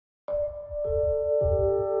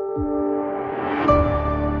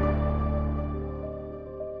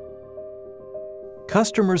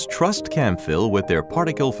Customers trust Camfil with their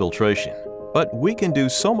particle filtration, but we can do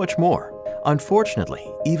so much more. Unfortunately,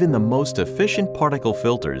 even the most efficient particle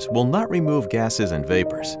filters will not remove gases and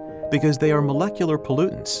vapors because they are molecular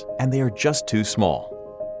pollutants and they are just too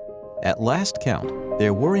small. At last count,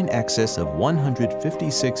 there were in excess of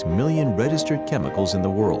 156 million registered chemicals in the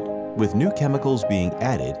world, with new chemicals being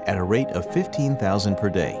added at a rate of 15,000 per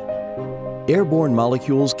day. Airborne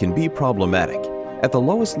molecules can be problematic. At the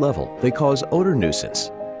lowest level, they cause odor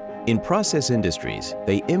nuisance. In process industries,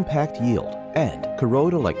 they impact yield and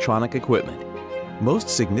corrode electronic equipment. Most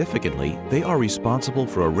significantly, they are responsible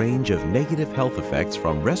for a range of negative health effects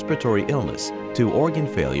from respiratory illness to organ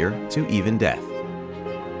failure to even death.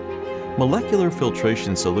 Molecular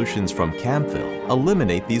filtration solutions from Camfil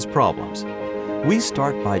eliminate these problems. We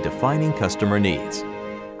start by defining customer needs.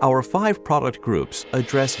 Our 5 product groups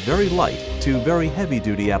address very light to very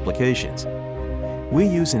heavy-duty applications. We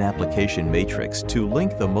use an application matrix to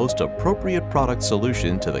link the most appropriate product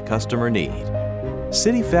solution to the customer need.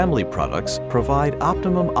 City Family products provide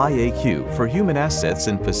optimum IAQ for human assets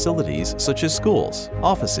in facilities such as schools,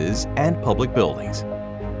 offices, and public buildings.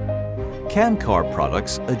 Camcar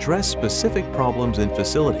products address specific problems in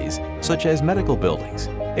facilities such as medical buildings,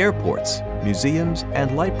 airports, museums,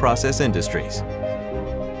 and light process industries.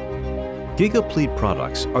 GigaPleat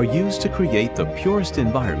products are used to create the purest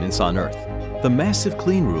environments on Earth, the massive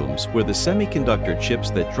clean rooms where the semiconductor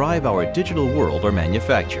chips that drive our digital world are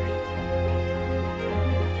manufactured.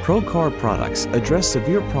 Procar products address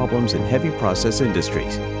severe problems in heavy process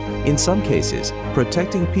industries, in some cases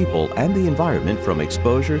protecting people and the environment from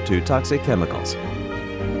exposure to toxic chemicals.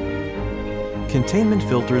 Containment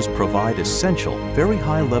filters provide essential, very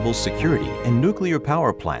high-level security in nuclear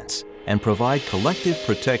power plants and provide collective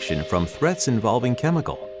protection from threats involving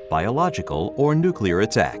chemical, biological, or nuclear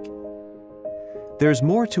attack. There's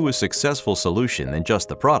more to a successful solution than just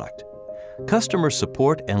the product. Customer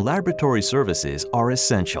support and laboratory services are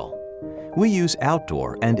essential. We use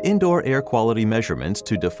outdoor and indoor air quality measurements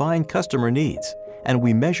to define customer needs, and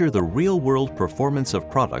we measure the real-world performance of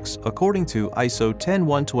products according to ISO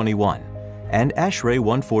 10121 and ASHRAE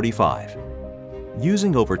 145.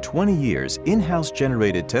 Using over 20 years in-house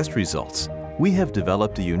generated test results, we have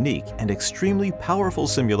developed a unique and extremely powerful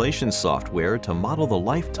simulation software to model the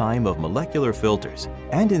lifetime of molecular filters,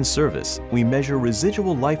 and in service, we measure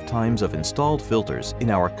residual lifetimes of installed filters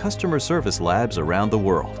in our customer service labs around the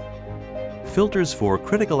world. Filters for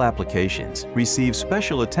critical applications receive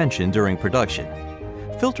special attention during production.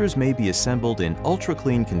 Filters may be assembled in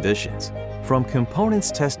ultra-clean conditions, from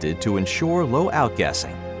components tested to ensure low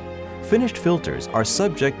outgassing. Finished filters are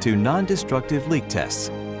subject to non-destructive leak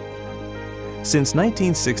tests. Since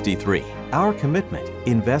 1963, our commitment,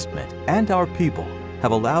 investment, and our people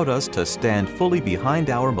have allowed us to stand fully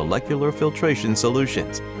behind our molecular filtration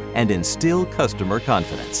solutions and instill customer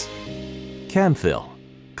confidence. Camfil,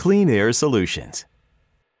 Clean Air Solutions.